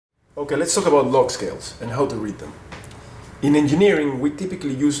Okay, let's talk about log scales and how to read them. In engineering, we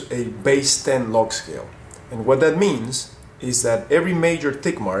typically use a base 10 log scale. And what that means is that every major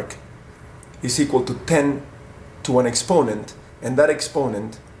tick mark is equal to 10 to an exponent, and that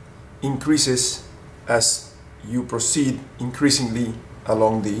exponent increases as you proceed increasingly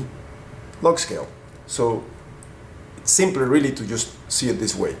along the log scale. So it's simpler really to just see it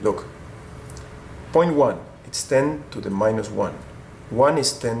this way. Look, 0.1, it's 10 to the minus 1. 1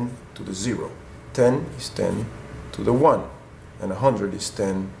 is 10 to the 0. 10 is 10 to the 1. And 100 is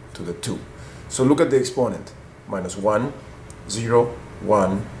 10 to the 2. So look at the exponent. Minus 1, 0,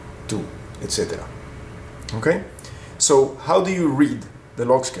 1, 2, etc. Okay? So how do you read the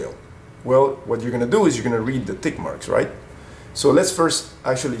log scale? Well, what you're going to do is you're going to read the tick marks, right? So let's first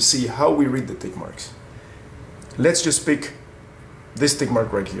actually see how we read the tick marks. Let's just pick this tick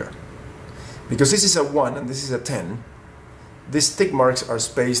mark right here. Because this is a 1 and this is a 10, these tick marks are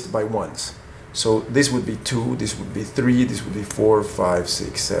spaced by ones. So this would be 2, this would be 3, this would be 4, 5,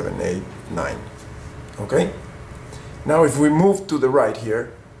 6, 7, 8, 9. Okay? Now if we move to the right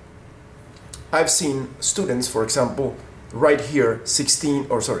here, I've seen students, for example, right here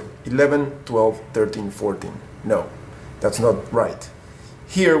 11, 12, 13, 14. No, that's not right.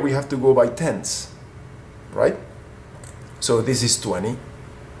 Here we have to go by tens, right? So this is 20,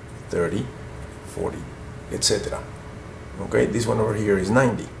 30, 40, etc. Okay, this one over here is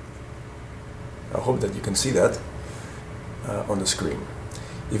 90. I hope that you can see that on the screen.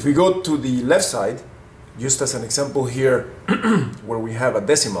 If we go to the left side, just as an example here where we have a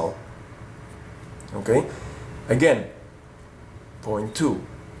decimal, okay, again 0.2,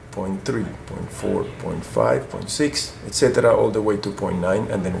 0.3, 0.4, 0.5, 0.6, etc., all the way to 0.9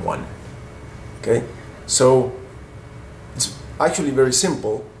 and then 1. Okay, so it's actually very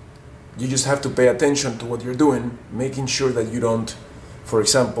simple. You just have to pay attention to what you're doing, making sure that you don't, for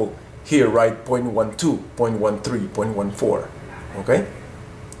example, here write 0.12, 0.13, 0.14. Okay,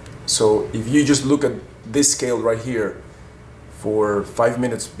 so if you just look at this scale right here for 5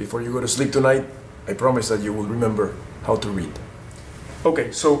 minutes before you go to sleep tonight, I promise that you will remember how to read.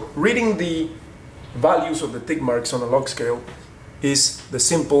 Okay, so reading the values of the tick marks on a log scale is the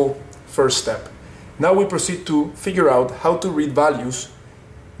simple first step. Now we proceed to figure out how to read values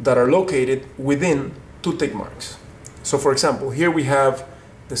that are located within 2 tick marks. So for example, here we have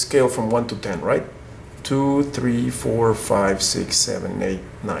the scale from 1 to 10, right? 2, 3, 4, 5, 6, 7, 8,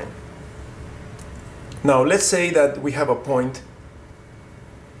 9. Now let's say that we have a point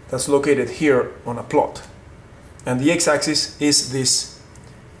that's located here on a plot, and the x-axis is this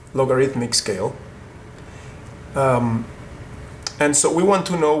logarithmic scale. And so we want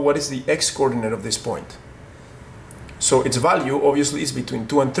to know what is the x-coordinate of this point. So its value obviously is between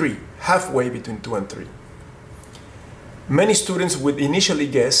 2 and 3, halfway between 2 and 3. Many students would initially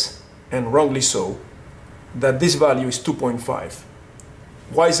guess, and wrongly so, that this value is 2.5.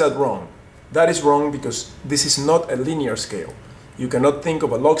 Why is that wrong? That is wrong because this is not a linear scale. You cannot think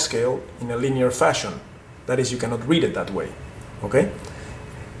of a log scale in a linear fashion. That is, you cannot read it that way. Okay?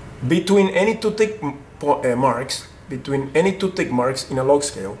 Between any two tick marks in a log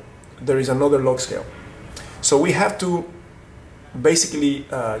scale, there is another log scale. So we have to basically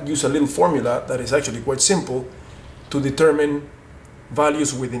use a little formula that is actually quite simple to determine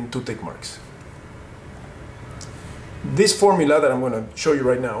values within 2 tick marks. This formula that I'm going to show you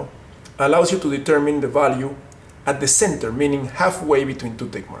right now allows you to determine the value at the center, meaning halfway between 2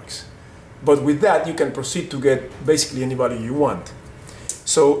 tick marks. But with that, you can proceed to get basically any value you want.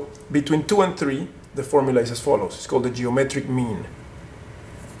 So between 2 and 3, the formula is as follows. It's called the geometric mean.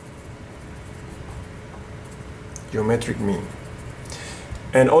 Geometric mean.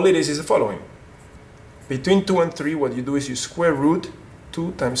 And all it is the following. Between 2 and 3, what you do is you square root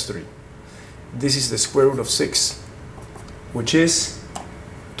 2 times 3. This is the square root of 6, which is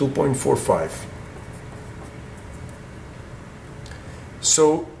 2.45.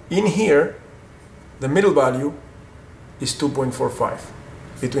 So in here, the middle value is 2.45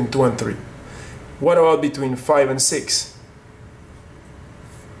 between 2 and 3. What about between 5 and 6?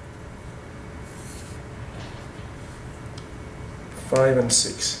 Five and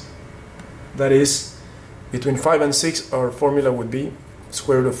 6. That is, between 5 and 6, our formula would be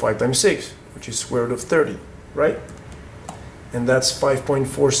square root of 5 times 6, which is square root of 30, right? And that's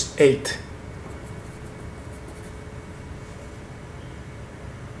 5.48.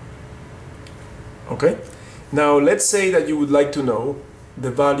 Okay? Now let's say that you would like to know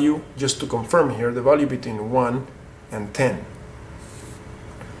the value, just to confirm here, the value between 1 and 10.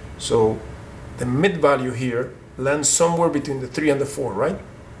 So the mid value here lands somewhere between the 3 and the 4, right?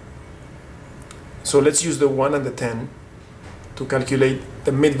 So let's use the 1 and the 10 to calculate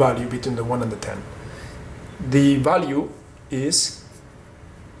the mid value between the 1 and the 10. The value is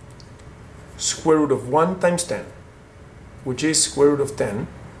square root of 1 times 10, which is square root of 10,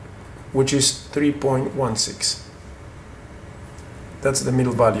 which is 3.16. That's the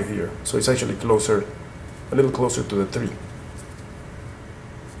middle value here. So it's actually closer, a little closer to the 3.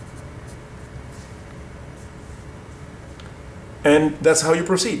 And that's how you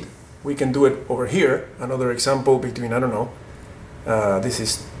proceed. We can do it over here. Another example between, I don't know, this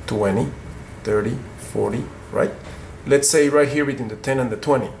is 20, 30, 40, right? Let's say right here between the 10 and the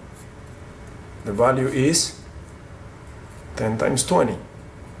 20. The value is 10 times 20,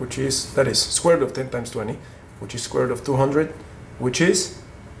 which is, that is square root of 10 times 20, which is square root of 200, which is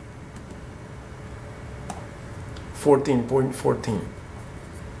 14.14.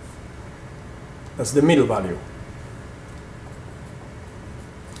 That's the middle value.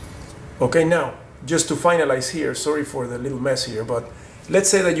 Okay, now, just to finalize here, sorry for the little mess here, but let's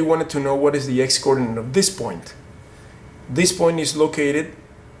say that you wanted to know what is the x-coordinate of this point. This point is located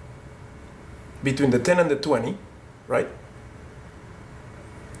between the 10 and the 20, right?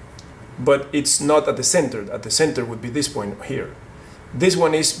 But it's not at the center. At the center would be this point here. This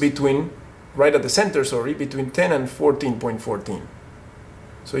one is between, right at the center, sorry, between 10 and 14.14.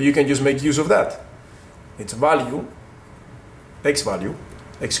 So you can just make use of that. Its value, x value,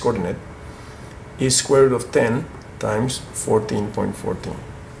 x coordinate, is square root of 10 times 14.14.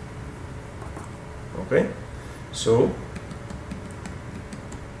 Okay? So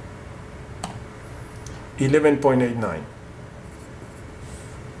 11.89.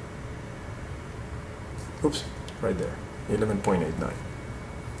 Oops, right there, 11.89.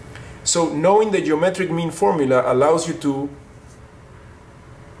 So knowing the geometric mean formula allows you to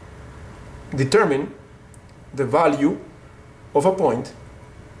determine the value of a point,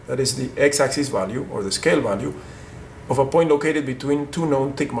 that is the x-axis value or the scale value of a point located between two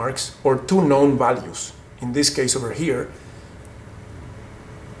known tick marks or two known values. In this case over here,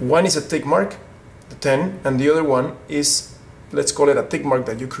 one is a tick mark, the 10, and the other one is, let's call it a tick mark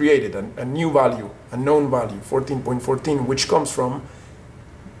that you created, a new value, a known value, 14.14,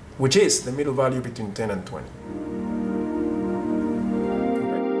 which is the middle value between 10 and 20.